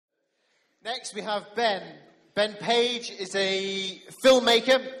Next we have Ben. Ben Page is a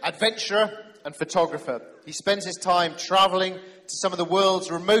filmmaker, adventurer, and photographer. He spends his time travelling to some of the world's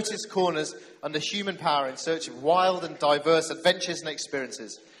remotest corners under human power in search of wild and diverse adventures and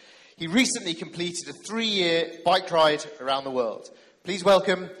experiences. He recently completed a 3-year bike ride around the world. Please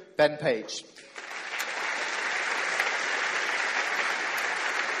welcome Ben Page.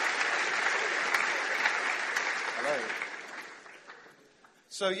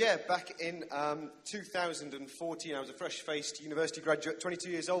 So yeah, back in 2014, I was a fresh-faced university graduate, 22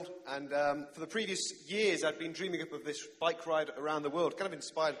 years old, and for the previous years I'd been dreaming up of this bike ride around the world, kind of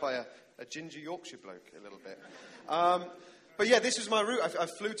inspired by a ginger Yorkshire bloke a little bit. But yeah, this was my route. I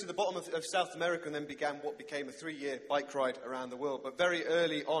flew to the bottom of South America and then began what became a 3-year bike ride around the world. But very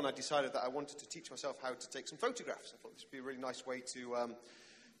early on I decided that I wanted to teach myself how to take some photographs. I thought this would be a really nice way to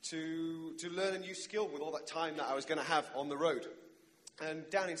learn a new skill with all that time that I was going to have on the road. And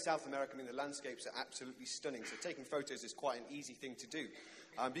down in South America, I mean, the landscapes are absolutely stunning, so taking photos is quite an easy thing to do.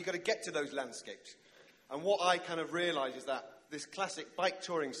 But you've got to get to those landscapes. And what I kind of realised is that this classic bike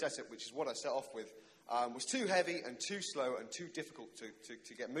touring setup, which is what I set off with, was too heavy and too slow and too difficult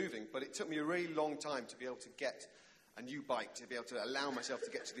to get moving. But it took me a really long time to be able to get a new bike, to be able to allow myself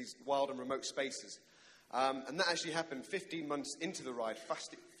to get to these wild and remote spaces. And that actually happened 15 months into the ride,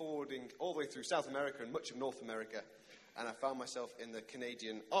 fast forwarding all the way through South America and much of North America. And I found myself in the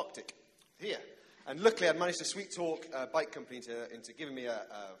Canadian Arctic, here. And luckily I'd managed to sweet talk a bike company into giving me a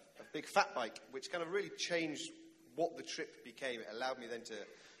big fat bike, which kind of really changed what the trip became. It allowed me then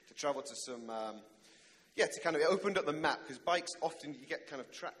to travel to some, it opened up the map, because bikes often, you get kind of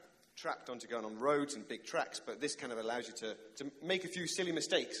trapped onto going on roads and big tracks, but this kind of allows you to make a few silly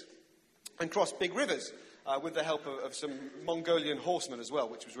mistakes and cross big rivers with the help of some Mongolian horsemen as well,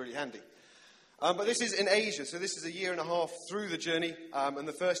 which was really handy. But this is in Asia, so this is a year and a half through the journey, and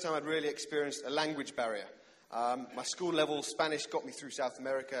the first time I'd really experienced a language barrier. My school level Spanish got me through South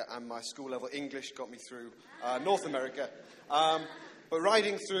America, and my school level English got me through North America. But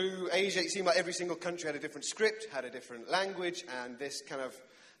riding through Asia, it seemed like every single country had a different script, had a different language, and this kind of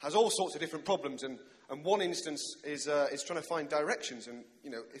has all sorts of different problems. And one instance is trying to find directions. And,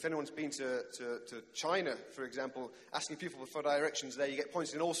 you know, if anyone's been to China, for example, asking people for directions there, you get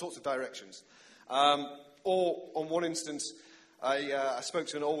pointed in all sorts of directions. Or on one instance, I spoke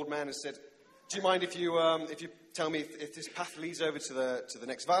to an old man and said, "Do you mind if you tell me if this path leads over to the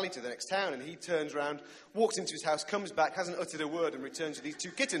next valley, to the next town?" And he turns around, walks into his house, comes back, hasn't uttered a word, and returns with these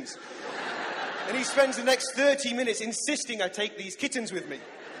 2 kittens. And he spends the next 30 minutes insisting I take these kittens with me.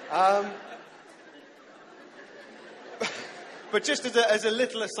 But just as a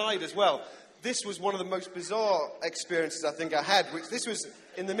little aside as well, this was one of the most bizarre experiences I think I had, this was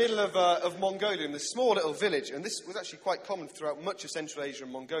in the middle of Mongolia, in this small little village, and this was actually quite common throughout much of Central Asia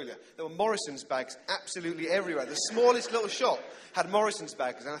and Mongolia. There were Morrison's bags absolutely everywhere. The smallest little shop had Morrison's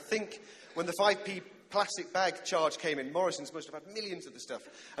bags, and I think when the 5p plastic bag charge came in, Morrison's must have had millions of the stuff,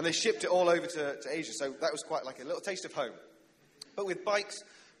 and they shipped it all over to Asia, so that was quite like a little taste of home. But with bikes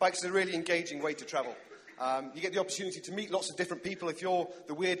are a really engaging way to travel. You get the opportunity to meet lots of different people. If you're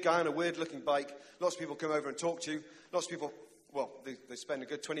the weird guy on a weird-looking bike, lots of people come over and talk to you. Lots of people, well, they spend a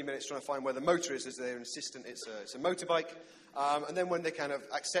good 20 minutes trying to find where the motor is, as they're insistent it's a motorbike. And then when they kind of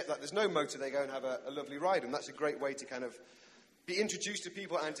accept that there's no motor, they go and have a lovely ride. And that's a great way to kind of be introduced to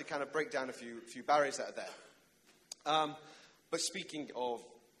people and to kind of break down a few barriers that are there. But speaking of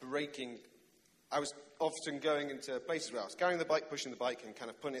breaking, I was often going into places where I was carrying the bike, pushing the bike, and kind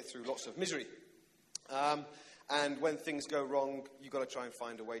of putting it through lots of misery. And when things go wrong, you've got to try and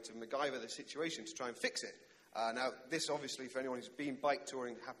find a way to MacGyver the situation to try and fix it. Now, this obviously, for anyone who's been bike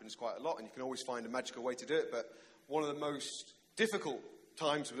touring, happens quite a lot, and you can always find a magical way to do it. But one of the most difficult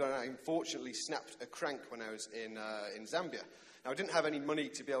times was when I unfortunately snapped a crank when I was in Zambia. Now, I didn't have any money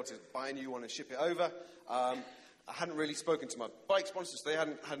to be able to buy a new one and ship it over. I hadn't really spoken to my bike sponsors, so they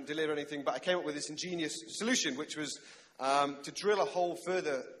hadn't delivered anything. But I came up with this ingenious solution, which was to drill a hole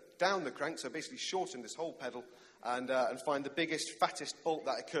further down the crank, so basically shorten this whole pedal and find the biggest, fattest bolt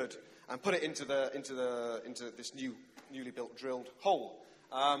that I could and put it into this newly built drilled hole,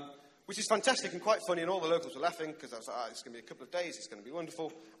 which is fantastic and quite funny. And all the locals were laughing because I was like, "It's going to be a couple of days. It's going to be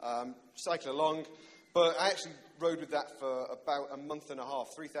wonderful." Cycle along, but I actually rode with that for about a month and a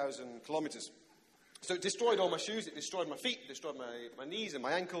half, 3,000 kilometres. So it destroyed all my shoes, it destroyed my feet, it destroyed my knees and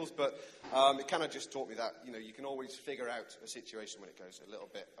my ankles, but it kind of just taught me that, you know, you can always figure out a situation when it goes a little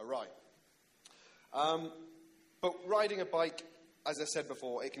bit awry. But riding a bike, as I said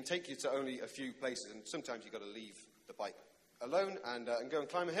before, it can take you to only a few places, and sometimes you've got to leave the bike alone and go and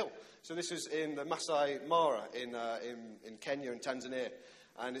climb a hill. So this was in the Masai Mara in Kenya and Tanzania.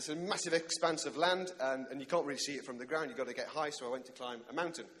 And it's a massive expanse of land, and you can't really see it from the ground. You've got to get high, so I went to climb a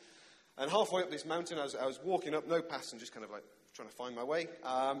mountain. And halfway up this mountain, I was walking up, no pass, and just kind of like trying to find my way.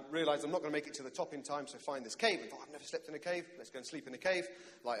 Realised I'm not going to make it to the top in time, so find this cave. I thought, I've never slept in a cave. Let's go and sleep in a cave,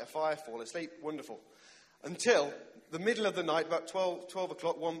 light a fire, fall asleep. Wonderful. Until the middle of the night, about 12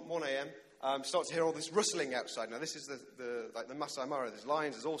 o'clock, 1 a.m., start to hear all this rustling outside. Now, this is the Masai Mara. There's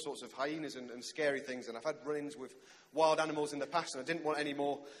lions, there's all sorts of hyenas and scary things, and I've had run-ins with wild animals in the past, and I didn't want any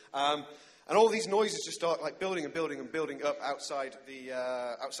more. And all these noises just start like building and building and building up outside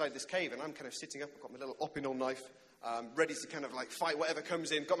this cave, and I'm kind of sitting up. I've got my little opinel knife, ready to kind of like fight whatever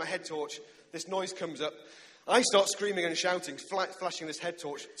comes in. Got my head torch. This noise comes up. I start screaming and shouting, flashing this head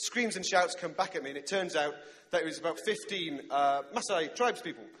torch. Screams and shouts come back at me, and it turns out that it was about 15 Maasai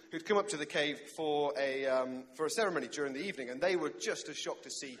tribespeople who'd come up to the cave for a ceremony during the evening, and they were just as shocked to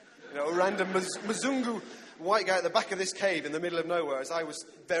see, a random Mzungu white guy at the back of this cave in the middle of nowhere, as I was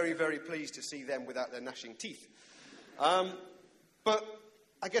very, very pleased to see them without their gnashing teeth. But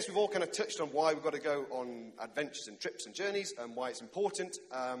I guess we've all kind of touched on why we've got to go on adventures and trips and journeys, and why it's important.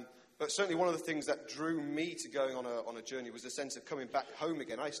 But certainly one of the things that drew me to going on a journey was the sense of coming back home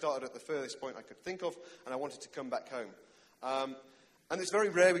again. I started at the furthest point I could think of, and I wanted to come back home. And it's very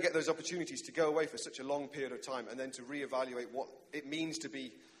rare we get those opportunities to go away for such a long period of time and then to reevaluate what it means to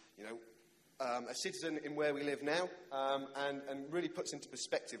be, a citizen in where we live now, and really puts into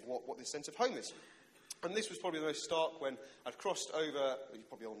perspective what this sense of home is. And this was probably the most stark when I'd crossed over, you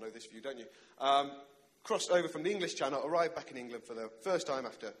probably all know this view, don't you? Crossed over from the English Channel, arrived back in England for the first time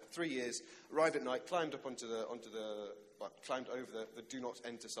after 3 years, arrived at night, climbed over the do not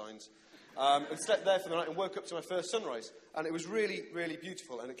enter signs, and slept there for the night and woke up to my first sunrise. And it was really, really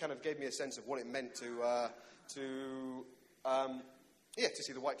beautiful, and it kind of gave me a sense of what it meant to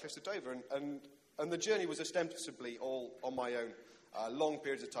see the White Cliffs of Dover. And the journey was ostensibly all on my own, long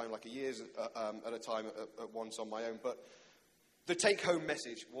periods of time, like a year at a time at once on my own. But the take-home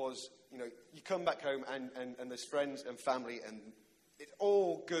message was, you come back home and there's friends and family, and it's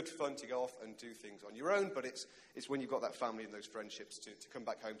all good fun to go off and do things on your own, but it's when you've got that family and those friendships to come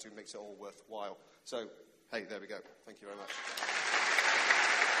back home to makes it all worthwhile. So, hey, there we go. Thank you very much.